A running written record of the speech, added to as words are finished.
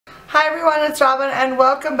Hi everyone, it's Robin and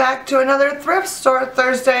welcome back to another Thrift Store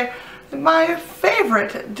Thursday, my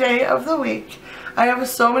favorite day of the week. I have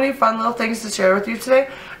so many fun little things to share with you today,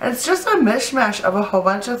 and it's just a mishmash of a whole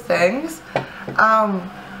bunch of things.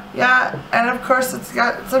 Yeah, and of course it's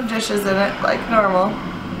got some dishes in it, like normal.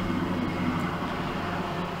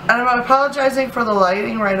 And I'm apologizing for the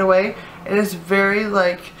lighting right away. It is very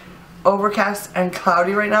overcast and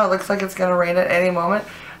cloudy right now. It looks like it's going to rain at any moment.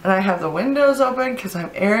 And I have the windows open because I'm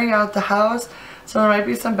airing out the house. So there might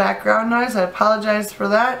be some background noise. I apologize for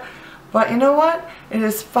that. But you know what? It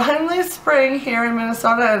is finally spring here in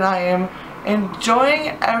Minnesota and I am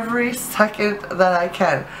enjoying every second that I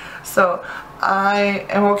can. So I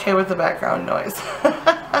am okay with the background noise.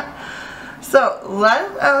 So let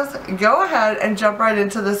us go ahead and jump right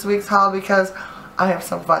into this week's haul because I have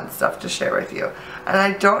some fun stuff to share with you. And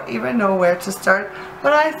I don't even know where to start,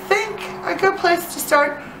 but I think a good place to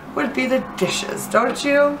start would be the dishes, don't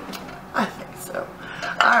you? I think so.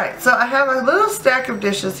 Alright, so I have a little stack of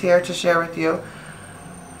dishes here to share with you.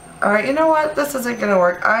 Alright, you know what? This isn't going to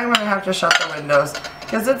work. I'm going to have to shut the windows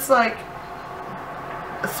because it's like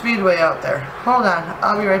a speedway out there. Hold on,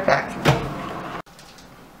 I'll be right back.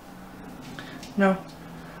 No.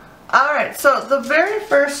 Alright, so the very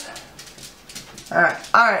first...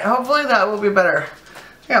 Alright, hopefully that will be better.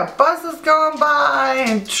 We got buses going by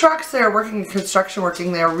and trucks. They're working, construction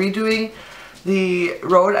working. They're redoing the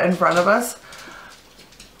road in front of us,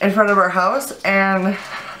 in front of our house, and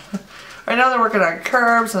right now they're working on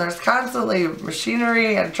curbs and there's constantly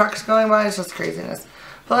machinery and trucks going by. It's just craziness.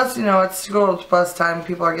 Plus, you know, it's school bus time.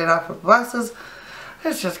 People are getting off of buses.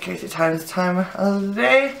 It's just crazy time of the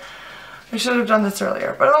day. I should have done this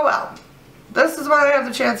earlier, but oh well. This is when I have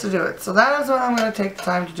the chance to do it. So that is when I'm going to take the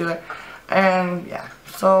time to do it. And yeah,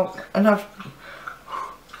 so enough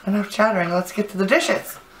chattering. Let's get to the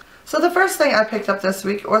dishes. So the first thing I picked up this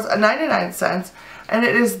week was a 99¢, and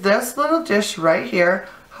it is this little dish right here.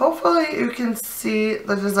 Hopefully you can see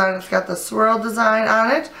the design. It's got the swirl design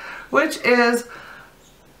on it, which is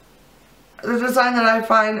the design that I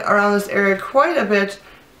find around this area quite a bit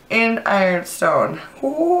in ironstone.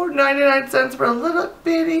 Ooh, 99¢for a little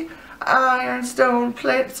bitty ironstone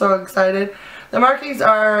plate. So excited. The markings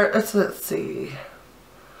are, let's see.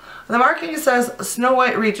 The marking says Snow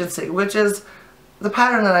White Regency, which is the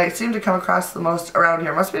pattern that I seem to come across the most around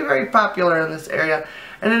here. Must be very popular in this area.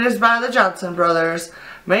 And it is by the Johnson Brothers,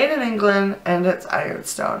 made in England, and it's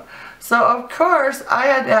ironstone. So of course I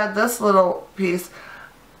had to add this little piece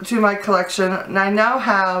to my collection. And I now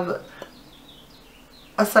have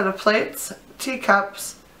a set of plates,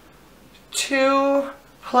 teacups, 2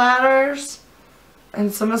 platters,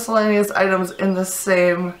 and some miscellaneous items in the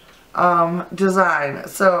same design.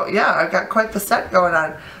 So yeah, I've got quite the set going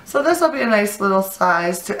on. So this will be a nice little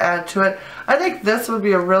size to add to it. I think this would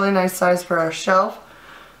be a really nice size for a shelf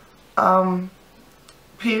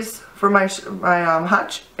piece for my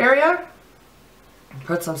hutch area.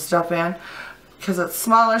 Put some stuff in because it's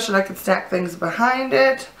smallish and I can stack things behind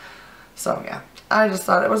it. So yeah, I just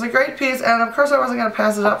thought it was a great piece, and of course I wasn't going to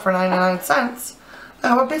pass it up for 99¢.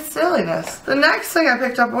 That would be silliness. The next thing I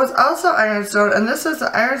picked up was also ironstone, and this is the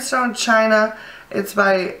ironstone china. It's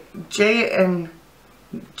by J&G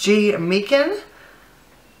Meakin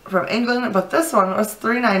from England, but this one was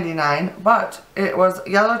 $3.99, but it was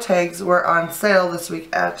yellow tags were on sale this week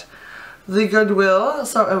at the Goodwill,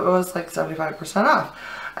 so it was like 75% off.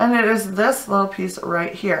 And it is this little piece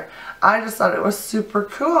right here. I just thought it was super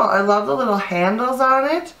cool. I love the little handles on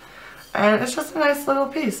it. And it's just a nice little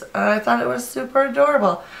piece. And I thought it was super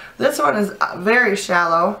adorable. This one is very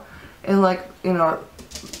shallow in, like, you know,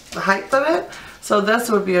 the height of it. So this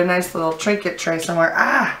would be a nice little trinket tray somewhere.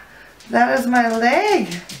 Ah, that is my leg.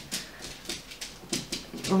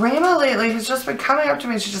 Rayma lately has just been coming up to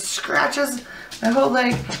me. She just scratches my whole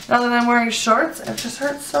leg now that I'm wearing shorts. It just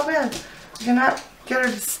hurts so bad. I cannot get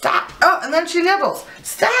her to stop. Oh, and then she nibbles.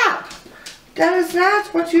 Stop! That is not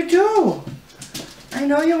what you do. I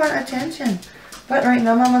know you want attention, but right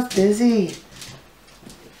now Mama's busy.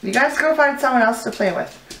 You guys go find someone else to play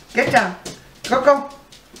with. Get down. Go, go.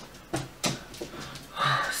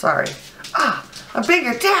 Sorry. Ah, I'm being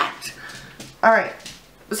attacked. Alright.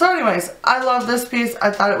 So anyways, I love this piece. I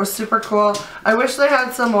thought it was super cool. I wish they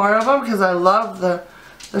had some more of them because I love the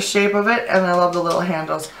shape of it and I love the little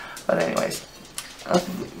handles. But anyways, I'm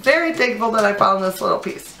very thankful that I found this little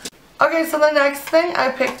piece. Okay, so the next thing I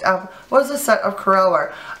picked up was a set of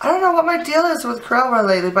Corelware. I don't know what my deal is with Corelware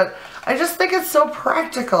lately, but I just think it's so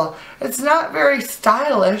practical. It's not very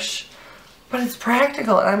stylish, but it's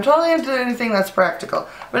practical, and I'm totally into anything that's practical.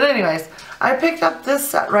 But anyways, I picked up this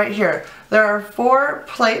set right here. There are 4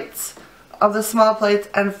 plates of the small plates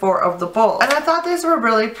and 4 of the bowls. And I thought these were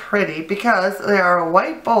really pretty because they are a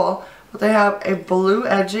white bowl, but they have a blue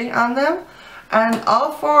edging on them. And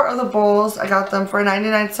all 4 of the bowls, I got them for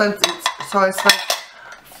 99 cents each, so I spent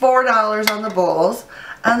 $4 on the bowls.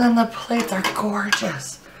 And then the plates are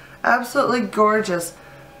gorgeous. Absolutely gorgeous.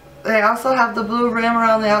 They also have the blue rim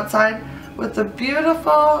around the outside with the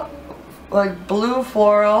beautiful like blue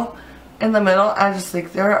floral in the middle. I just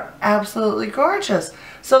think they're absolutely gorgeous.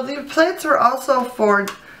 So the plates were also for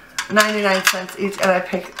 99 cents each, and I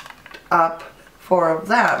picked up 4 of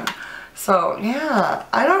them. So yeah,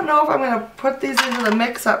 I don't know if I'm going to put these into the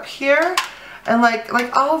mix up here. And like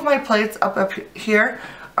all of my plates up here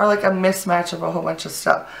are like a mismatch of a whole bunch of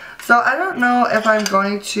stuff. So I don't know if I'm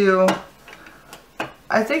going to,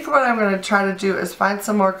 I think what I'm going to try to do is find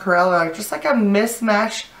some more Corelware, just like a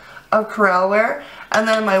mismatch of Corelware. And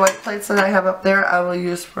then my white plates that I have up there I will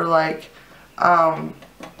use for like,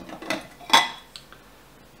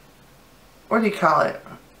 what do you call it?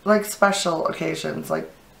 Like special occasions, like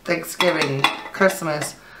Thanksgiving,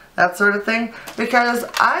 Christmas, that sort of thing. Because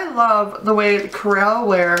I love the way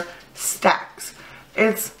Corelware stacks.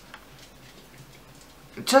 It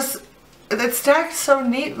stacks so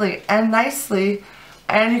neatly and nicely,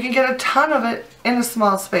 and you can get a ton of it in a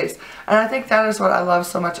small space. And I think that is what I love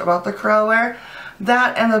so much about the Corelware.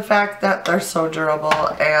 That and the fact that they're so durable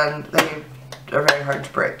and they are very hard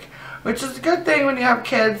to break. Which is a good thing when you have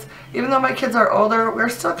kids. Even though my kids are older, we're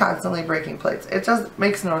still constantly breaking plates. It just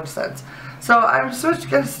makes no sense. So I'm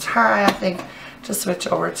going to try, I think, to switch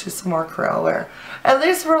over to some more Corelware. At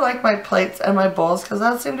least for like my plates and my bowls, because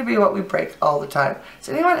that seems to be what we break all the time. Does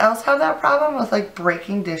anyone else have that problem with like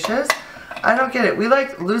breaking dishes? I don't get it. We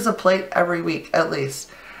like lose a plate every week at least.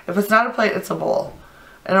 If it's not a plate, it's a bowl.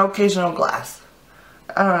 An occasional glass.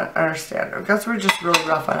 I don't understand. I guess we're just really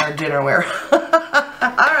rough on our dinnerware.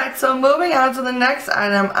 Alright, so moving on to the next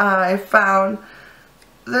item, I found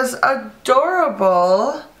this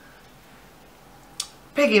adorable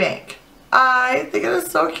piggy bank. I think it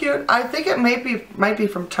is so cute. I think it might be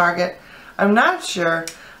from Target. I'm not sure,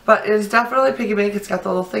 but it is definitely piggy bank. It's got the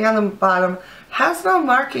little thing on the bottom. Has no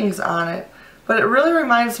markings on it, but it really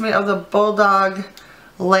reminds me of the bulldog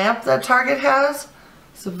lamp that Target has.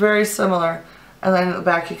 It's very similar. And then in the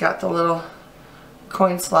back you got the little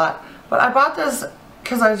coin slot. But I bought this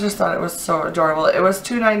because I just thought it was so adorable. It was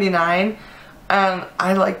 $2.99, and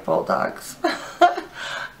I like bulldogs.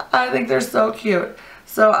 I think they're so cute.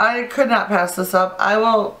 So I could not pass this up. I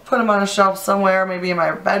will put them on a shelf somewhere, maybe in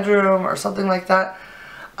my bedroom or something like that.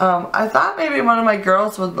 I thought maybe one of my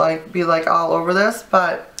girls would be all over this,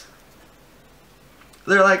 but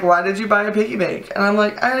they're like, why did you buy a piggy bank? And I'm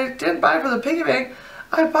like, I didn't buy it for the piggy bank.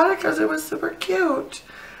 I bought it because it was super cute.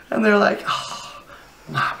 And they're like, oh,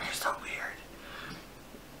 Mom, you're so weird.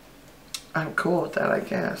 I'm cool with that, I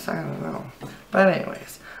guess. I don't know. But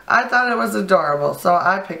anyways, I thought it was adorable, so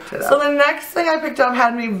I picked it up. So the next thing I picked up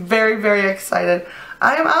had me very, very excited.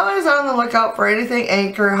 I am always on the lookout for anything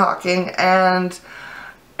Anchor Hawking and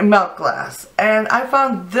milk glass. And I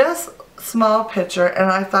found this small pitcher,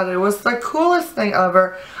 and I thought it was the coolest thing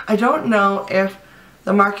ever. I don't know if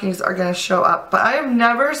the markings are going to show up, but I have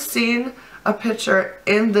never seen a pitcher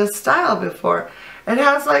in this style before. It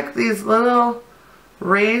has like these little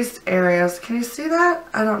raised areas. Can you see that?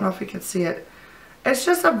 I don't know if you can see it. It's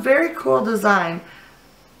just a very cool design,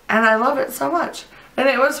 and I love it so much. And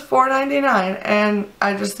it was $4.99, and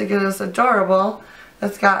I just think it is adorable.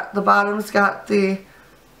 It's got, the bottom's got the,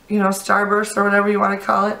 you know, starburst or whatever you want to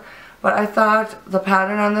call it. But I thought the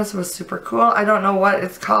pattern on this was super cool. I don't know what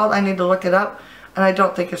it's called. I need to look it up. And I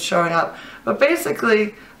don't think it's showing up. But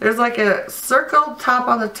basically, there's like a circle top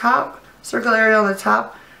on the top, circle area on the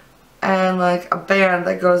top, and like a band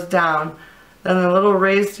that goes down. Then a little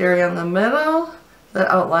raised area in the middle that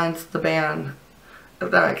outlines the band.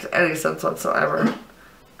 If that makes any sense whatsoever.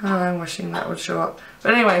 Oh, I'm wishing that would show up.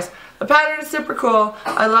 But anyways, the pattern is super cool.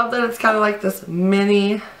 I love that it's kind of like this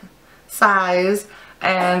mini size.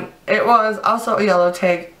 And it was also a yellow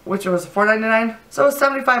tag, which was $4.99. So it was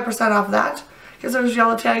 75% off that. Because it was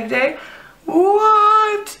Yellow Tag Day.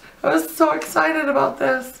 What? I was so excited about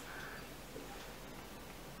this.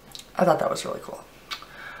 I thought that was really cool.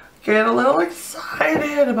 Get a little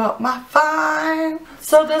excited about my find.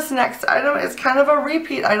 So this next item is kind of a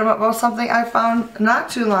repeat item about something I found not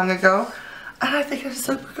too long ago. And I think it's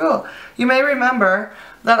super cool. You may remember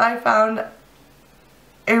that I found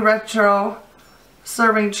a retro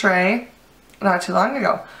serving tray not too long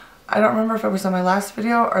ago. I don't remember if it was on my last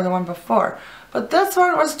video or the one before. But this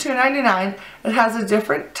one was $2.99. It has a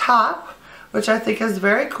different top, which I think is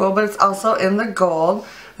very cool, but it's also in the gold.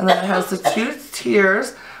 And then it has the 2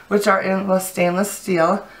 tiers which are in the stainless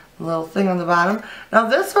steel. Little thing on the bottom. Now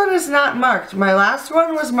this one is not marked. My last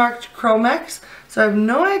one was marked Chromex, so I have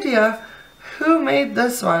no idea who made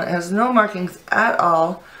this one. It has no markings at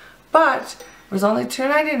all, but it was only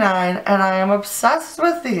 $2.99 and I am obsessed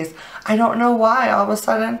with these. I don't know why all of a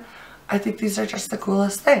sudden I think these are just the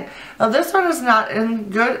coolest thing. Now this one is not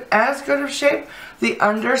in as good of shape. The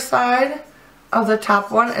underside of the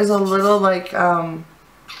top one is a little like kind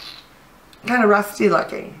of rusty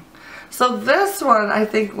looking. So this one I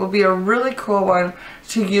think will be a really cool one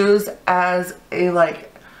to use as a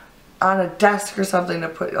on a desk or something to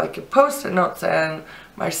put like your post-it notes and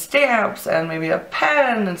my stamps and maybe a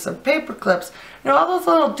pen and some paper clips. You know, all those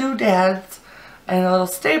little doodads and a little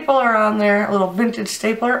stapler on there, a little vintage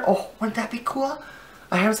stapler. Oh, wouldn't that be cool?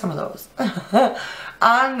 I have some of those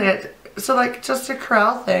on it. So like just to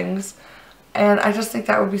corral things. And I just think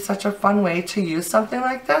that would be such a fun way to use something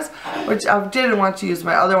like this, which I didn't want to use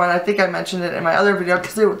my other one. I think I mentioned it in my other video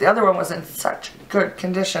because the other one was in such good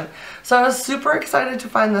condition. So I was super excited to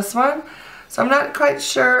find this one. So I'm not quite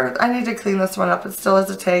sure. I need to clean this one up. It still has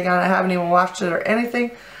a tag on it. I haven't even washed it or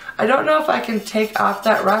anything. I don't know if I can take off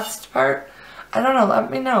that rust part. I don't know.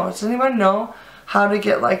 Let me know. Does anyone know how to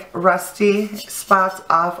get like rusty spots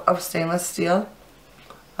off of stainless steel?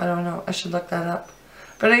 I don't know. I should look that up.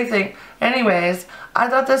 But anyways, I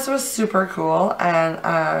thought this was super cool and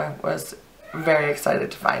I was very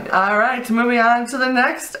excited to find it. Alright, moving on to the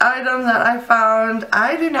next item that I found.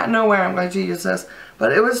 I do not know where I'm going to use this,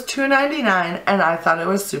 but it was $2.99 and I thought it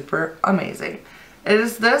was super amazing. It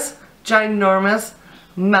is this ginormous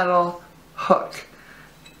metal hook.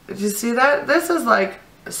 Did you see that? This is like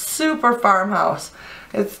super farmhouse.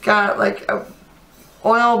 It's got like a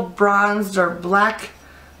oil bronzed or black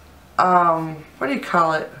what do you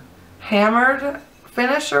call it? Hammered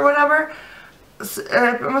finish or whatever.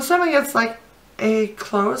 I'm assuming it's like a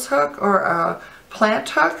clothes hook or a plant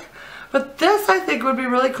hook. But this I think would be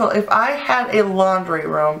really cool. If I had a laundry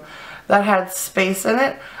room that had space in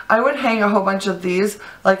it, I would hang a whole bunch of these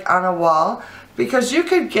like on a wall. Because you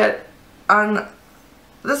could get on,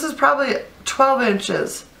 this is probably 12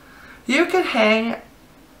 inches. You could hang,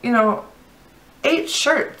 you know, 8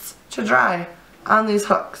 shirts to dry on these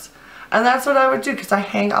hooks. And that's what I would do because I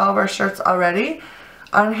hang all of our shirts already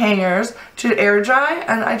on hangers to air dry,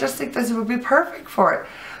 and I just think this would be perfect for it.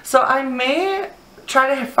 So I may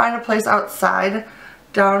try to find a place outside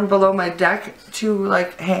down below my deck to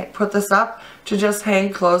like put this up to just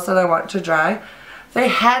hang clothes that I want to dry. They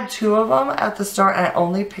had 2 of them at the store and I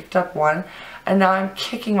only picked up 1, and now I'm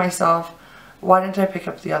kicking myself. Why didn't I pick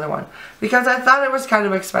up the other one? Because I thought it was kind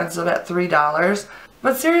of expensive at $3.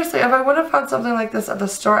 But seriously, if I would have found something like this at the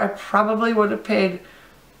store, I probably would have paid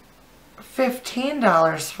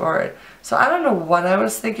 $15 for it. So I don't know what I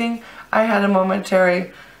was thinking. I had a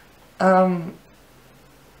momentary, I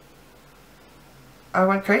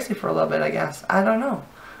went crazy for a little bit, I guess. I don't know.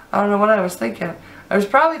 I don't know what I was thinking. I was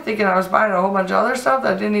probably thinking I was buying a whole bunch of other stuff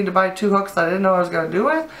that I didn't need to buy 2 hooks that I didn't know what I was going to do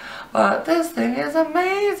with. But this thing is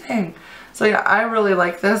amazing. So yeah, I really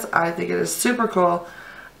like this. I think it is super cool.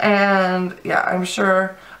 And yeah, I'm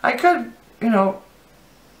sure I could, you know,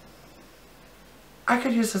 I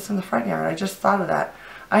could use this in the front yard. I just thought of that.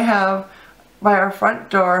 I have, by our front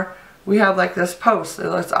door, we have like this post.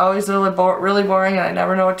 It's always really boring and I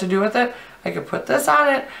never know what to do with it. I could put this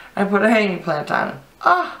on it and put a hanging plant on it.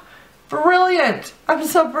 Ah, brilliant. I'm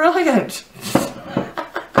so brilliant.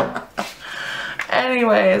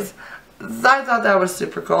 Anyways, I thought that was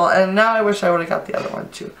super cool. And now I wish I would have got the other one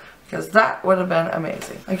too, because that would have been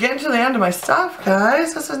amazing. I'm getting to the end of my stuff,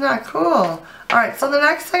 guys. This is not cool. Alright, so the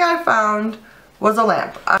next thing I found was a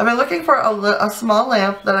lamp. I've been looking for a small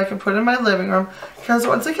lamp that I can put in my living room, because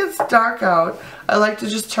once it gets dark out, I like to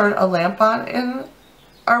just turn a lamp on in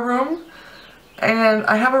our room. And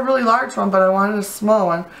I have a really large one, but I wanted a small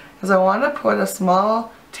one, because I want to put a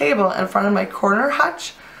small table in front of my corner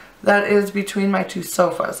hutch that is between my 2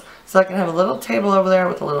 sofas. So I can have a little table over there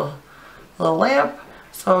with a little lamp,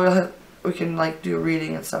 so we can like do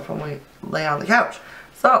reading and stuff when we lay on the couch.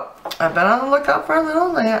 So I've been on the lookout for a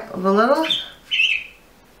little lamp,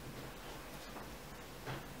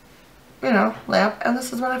 lamp, and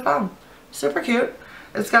this is what I found. Super cute.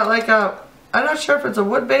 It's got like a, I'm not sure if it's a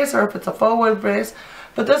wood base or if it's a faux wood base,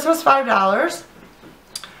 but this was $5,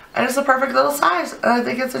 and it's a perfect little size, and I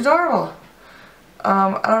think it's adorable.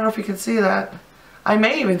 I don't know if you can see that. I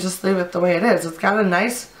may even just leave it the way it is. It's got a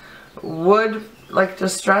nice wood, like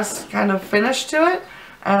distressed kind of finish to it,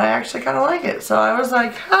 and I actually kind of like it. So I was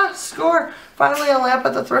like, score! Finally a lamp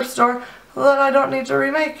at the thrift store that I don't need to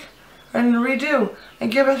remake and redo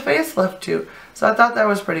and give a facelift to. So I thought that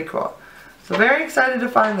was pretty cool. So very excited to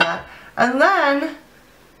find that. And then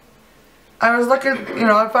I was looking, you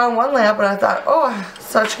know, I found one lamp and I thought, oh,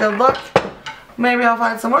 such good look. Maybe I'll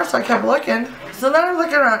find some more, so I kept looking. So then I'm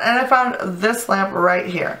looking around and I found this lamp right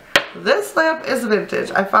here. This lamp is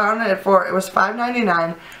vintage. I found it it was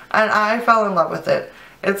 $5.99 and I fell in love with it.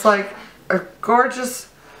 It's like a gorgeous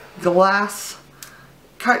glass,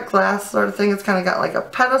 cut glass sort of thing. It's kind of got like a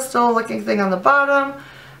pedestal looking thing on the bottom.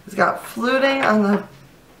 It's got fluting on the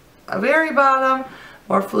very bottom,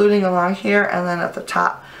 more fluting along here and then at the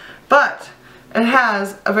top. But it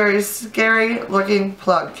has a very scary looking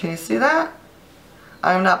plug. Can you see that?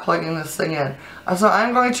 I'm not plugging this thing in. So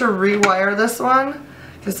I'm going to rewire this one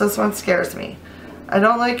because this one scares me. I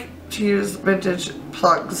don't like to use vintage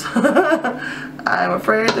plugs. I'm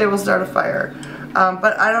afraid they will start a fire.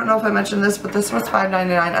 But I don't know if I mentioned this, but this was $5.99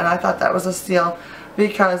 and I thought that was a steal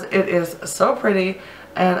because it is so pretty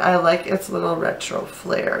and I like its little retro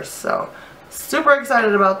flares. So super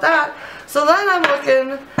excited about that. So then I'm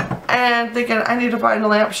looking and thinking I need to find a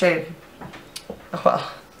lampshade.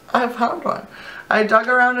 Well, I found one. I dug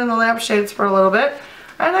around in the lampshades for a little bit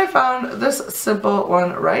and I found this simple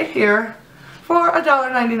one right here for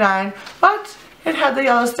 $1.99, but it had the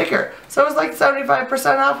yellow sticker. So it was like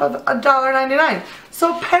 75% off of $1.99.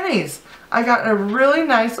 So pennies. I got a really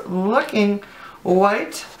nice looking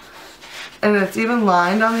white, and it's even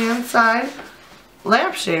lined on the inside,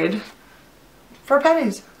 lampshade for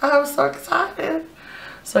pennies. I was so excited.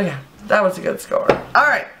 So yeah, that was a good score.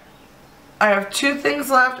 Alright. I have two things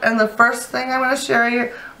left, and the first thing I'm going to share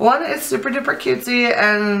you, one is super duper cutesy,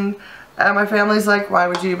 and my family's like, why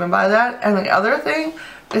would you even buy that? And the other thing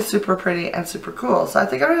is super pretty and super cool. So I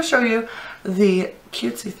think I'm going to show you the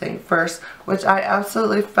cutesy thing first, which I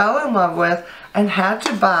absolutely fell in love with and had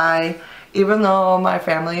to buy, even though my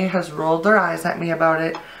family has rolled their eyes at me about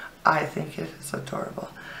it. I think it is adorable.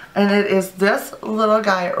 And it is this little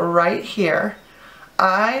guy right here.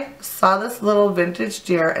 I saw this little vintage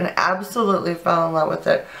deer and absolutely fell in love with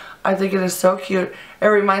it. I think it is so cute. It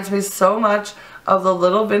reminds me so much of the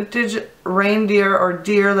little vintage reindeer or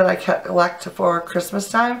deer that I collect for Christmas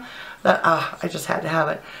time that I just had to have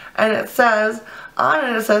it. And it says, on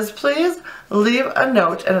it, it says, please leave a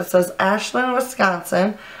note. And it says Ashland,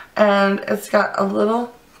 Wisconsin. And it's got a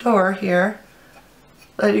little door here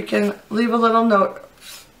that you can leave a little note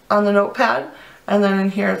on the notepad. And then in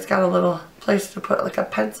here it's got a little place to put like a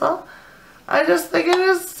pencil. I just think it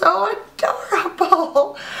is so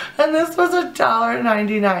adorable. And this was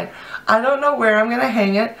 $1.99. I don't know where I'm going to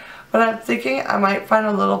hang it, but I'm thinking I might find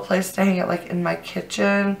a little place to hang it, like in my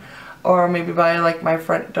kitchen or maybe by like my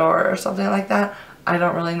front door or something like that. I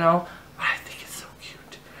don't really know, but I think it's so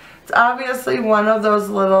cute. It's obviously one of those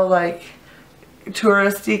little like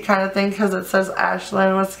touristy kind of thing because it says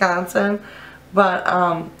Ashland, Wisconsin, but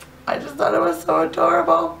I just thought it was so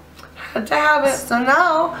adorable. Had to have it. So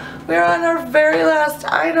now we're on our very last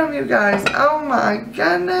item, you guys. Oh my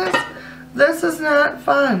goodness. This is not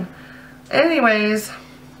fun. Anyways.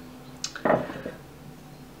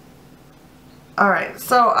 Alright,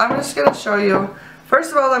 so I'm just going to show you.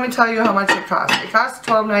 First of all, let me tell you how much it cost. It cost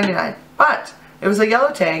 $12.99. But it was a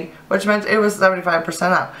yellow tag, which meant it was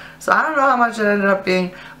 75% off. So I don't know how much it ended up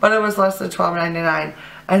being, but it was less than $12.99.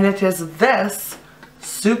 And it is this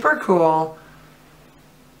super cool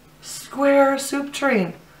square soup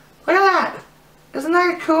tureen. Look at that. Isn't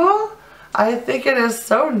that cool? I think it is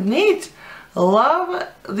so neat. Love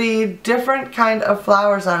the different kind of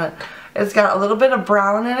flowers on it. It's got a little bit of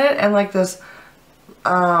brown in it and like this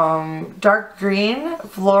dark green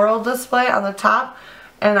floral display on the top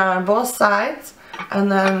and on both sides.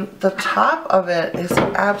 And then the top of it is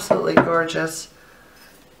absolutely gorgeous.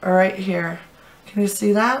 Right here. Can you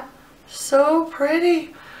see that? So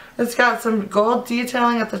pretty. It's got some gold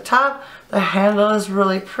detailing at the top. The handle is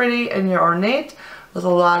really pretty and ornate with a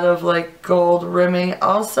lot of like gold rimming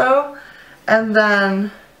also. And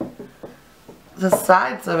then the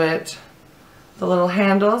sides of it, the little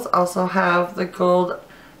handles also have the gold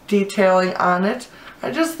detailing on it.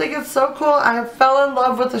 I just think it's so cool. I fell in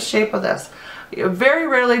love with the shape of this. Very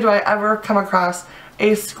rarely do I ever come across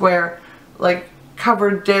a square like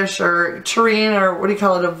covered dish or tureen, or what do you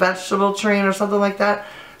call it, a vegetable tureen or something like that.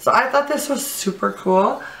 So I thought this was super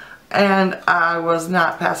cool and I was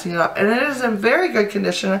not passing it up. And it is in very good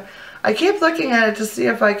condition. I keep looking at it to see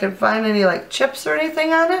if I can find any like chips or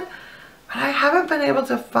anything on it, but I haven't been able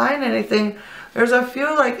to find anything. There's a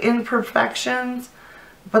few like imperfections,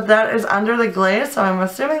 but that is under the glaze, so I'm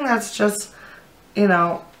assuming that's just, you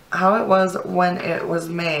know, how it was when it was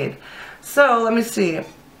made. So let me see.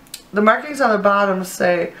 The markings on the bottom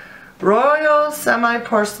say Royal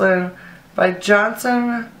Semi-Porcelain by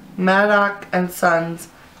Johnson Maddock and Sons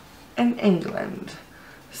in England.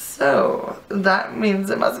 So that means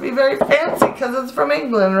it must be very fancy because it's from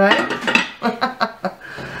England, right?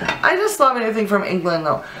 I just love anything from England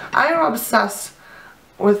though. I am obsessed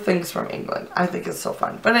with things from England. I think it's so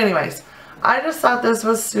fun. But anyways, I just thought this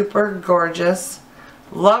was super gorgeous.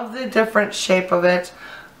 Love the different shape of it.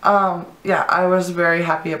 Yeah, I was very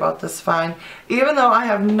happy about this find. Even though I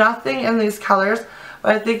have nothing in these colors,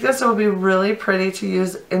 but I think this will be really pretty to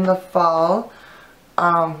use in the fall.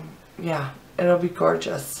 Yeah, it'll be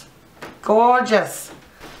gorgeous. Gorgeous.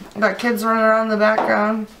 Got kids running around in the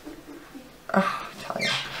background. Oh, I tell you.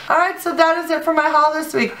 Alright, so that is it for my haul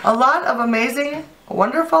this week. A lot of amazing,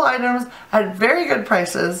 wonderful items at very good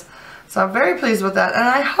prices. So I'm very pleased with that. And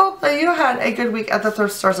I hope that you had a good week at the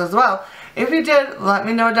thrift stores as well. If you did, let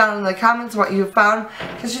me know down in the comments what you found,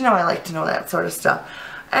 because you know I like to know that sort of stuff.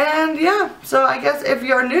 And yeah, so I guess if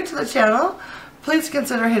you're new to the channel, please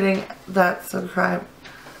consider hitting that subscribe.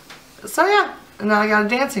 So yeah, and now I got a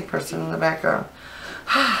dancing person in the background.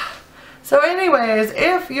 So anyways,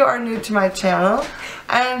 if you are new to my channel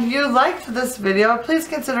and you liked this video, please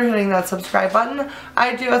consider hitting that subscribe button.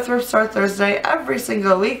 I do a Thrift Store Thursday every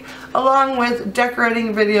single week, along with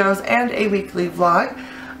decorating videos and a weekly vlog,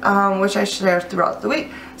 which I share throughout the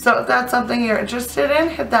week. So if that's something you're interested in,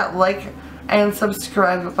 hit that like and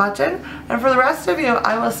subscribe button. And for the rest of you,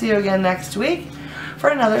 I will see you again next week for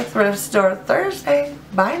another Thrift Store Thursday.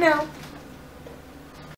 Bye now.